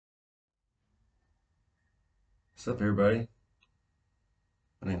What's up, everybody?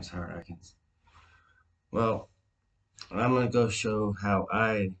 My name is Howard Atkins. Well, I'm going to go show how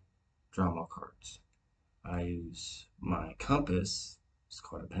I draw my cards. I use my compass. It's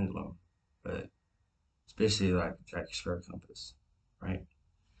called a pendulum, but it's basically like a Jack Square compass, right?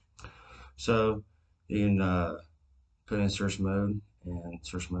 So you can put in search mode, and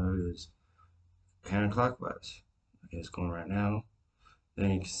search mode is counterclockwise. Okay, it's going right now.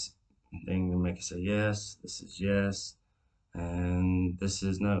 Then you make it say yes, this is yes, and this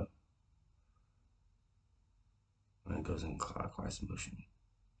is no. When it goes in clockwise motion,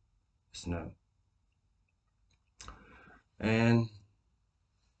 it's no. And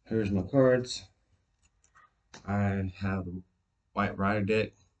here's my cards. I have the White Rider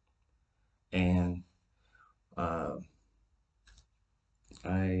deck, and uh,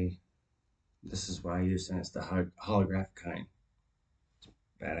 I this is what I use, and it's the holographic kind.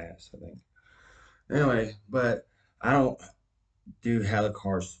 Badass, I think. Anyway, but I don't do how the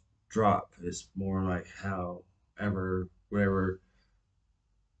cards drop. It's more like however whatever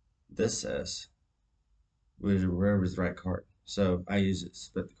this says, wherever's the right card. So I use it to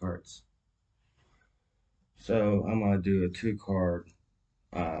split the cards. So I'm gonna do a 2 card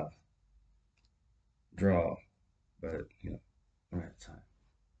uh, draw, but one at a time.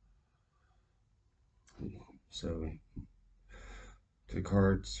 So 2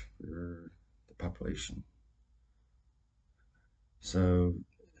 cards for the population. So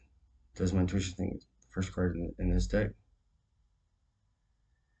does my intuition think it's the first card in this deck?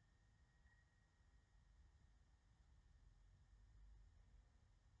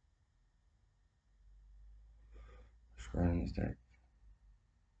 First card in this deck.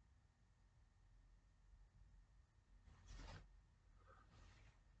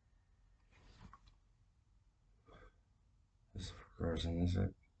 This is the cards in this deck.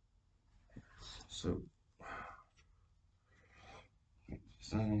 So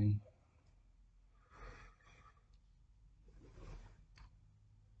sign.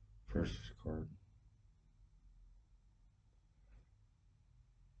 First card.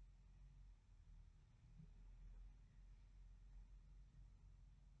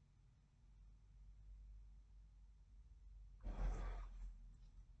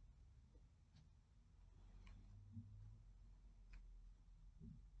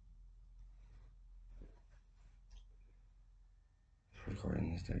 First card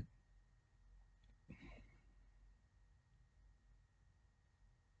in this deck.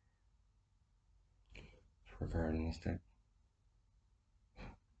 First card in this deck.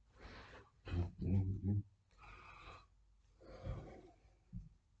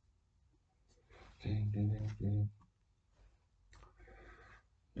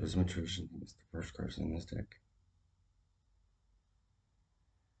 Does my intuition think it's the first card in this deck?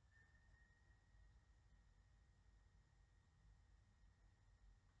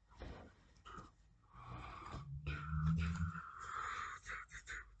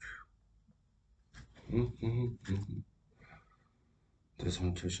 Does my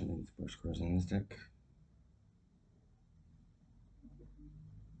intuition think it's the first card in this deck?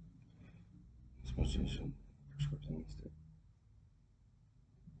 Does my intuition first card in this deck?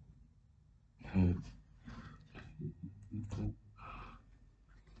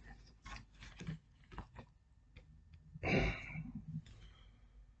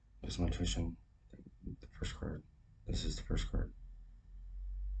 Does my intuition think the first card? This is the first card.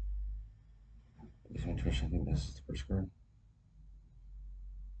 Does my intuition think this is the first card?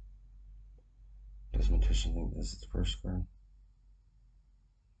 Does my intuition think this is the first card?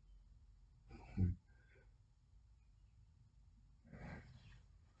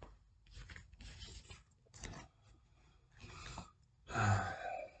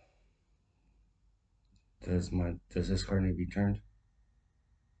 Does this card need to be turned?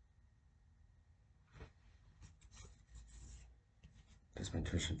 Does my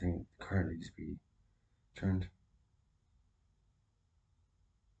intuition think the card needs to be turned?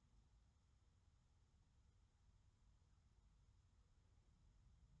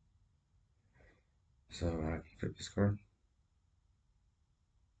 So I can flip this card.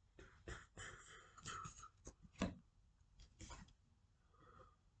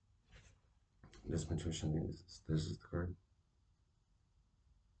 Does my intuition think this is the card?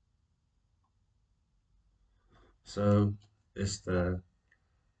 So it's the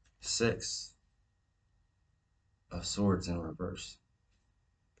 6 of Swords in reverse.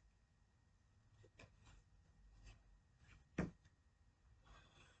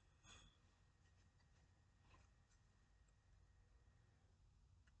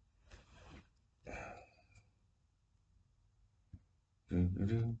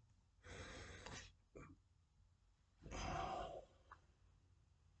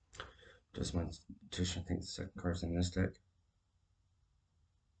 Does my intuition think the second card's in this deck?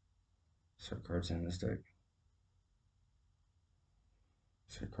 Second card's in this deck.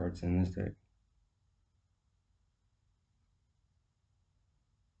 Second card's in this deck.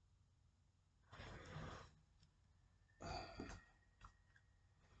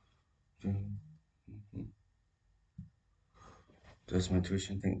 Does my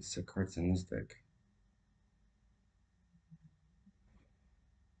intuition think the second card's in this deck?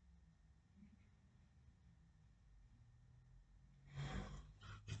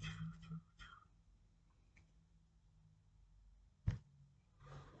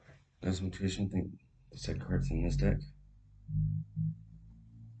 Does my intuition think the second card's in this deck?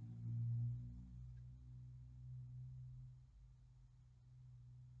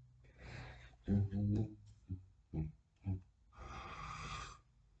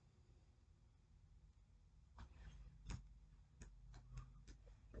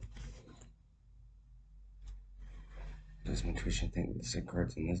 Does my intuition think the second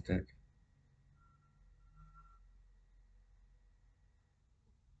card's in this deck?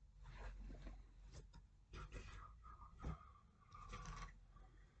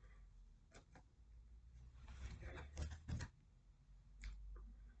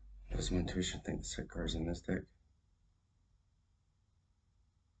 Does my intuition think the second card's in this deck?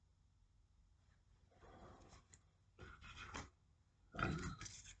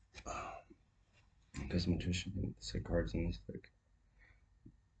 Does my intuition think the second card's in this deck?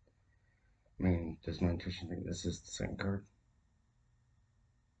 I mean, does my intuition think this is the second card?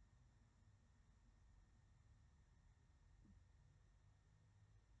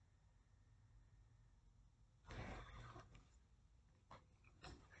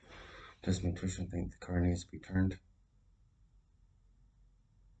 Does my intuition think the card needs to be turned?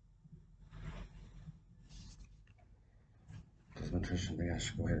 Does my intuition think I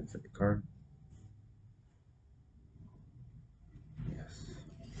should go ahead and flip the card? Yes.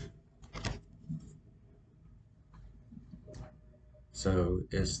 So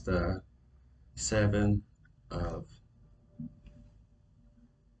it's the Seven of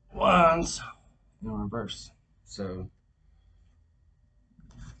Wands in reverse. So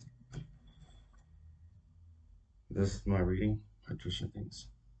this is my reading. My intuition thinks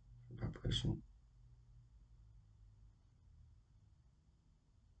for population.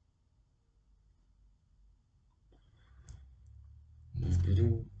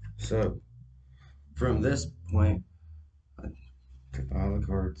 So from this point, I take all the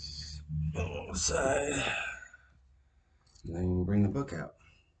cards aside, and then you bring the book out.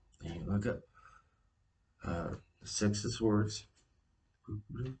 And you look up the Six of Swords.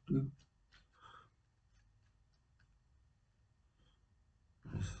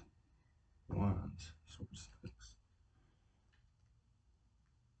 Wands, Swords, Six.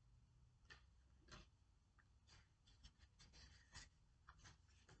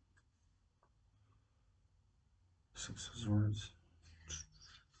 Six of Swords.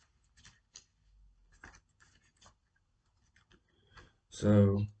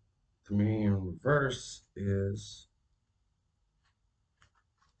 So the meaning in reverse is,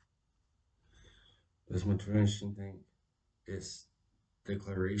 does my intuition think it's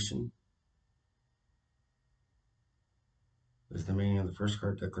declaration? Is the meaning of the first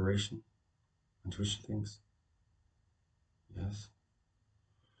card declaration? Intuition thinks. Yes.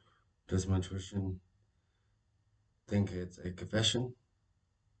 Does my intuition think it's a confession?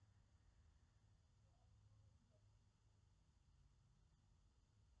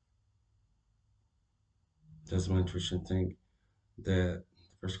 Does my intuition think that the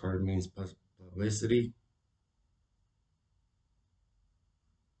first card means publicity?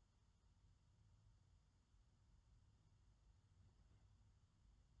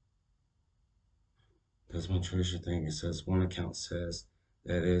 Does my intuition think it says one account says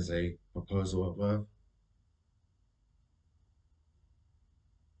that is a proposal of love?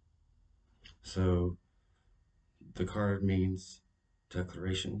 So the card means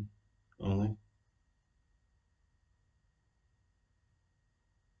declaration only.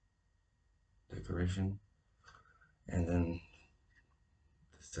 Declaration. And then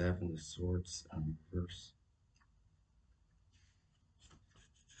the Seven of Swords in reverse.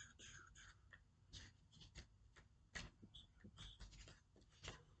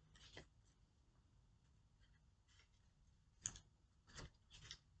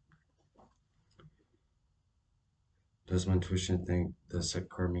 Does my intuition think the second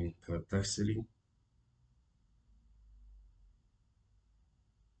card means complexity?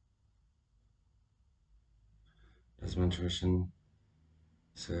 Does my intuition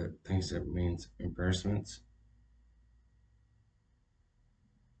thinks it means embarrassments?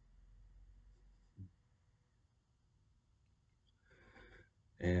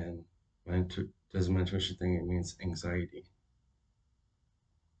 And does my intuition think it means anxiety?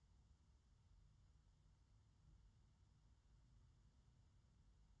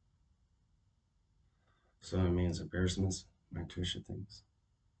 So it means embarrassments, my intuition thinks.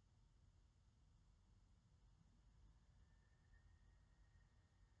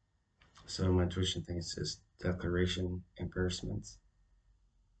 So my intuition thinks is declaration, embarrassments.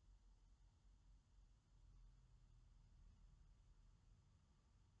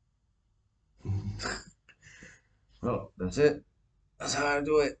 Well, that's it. That's how I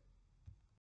do it.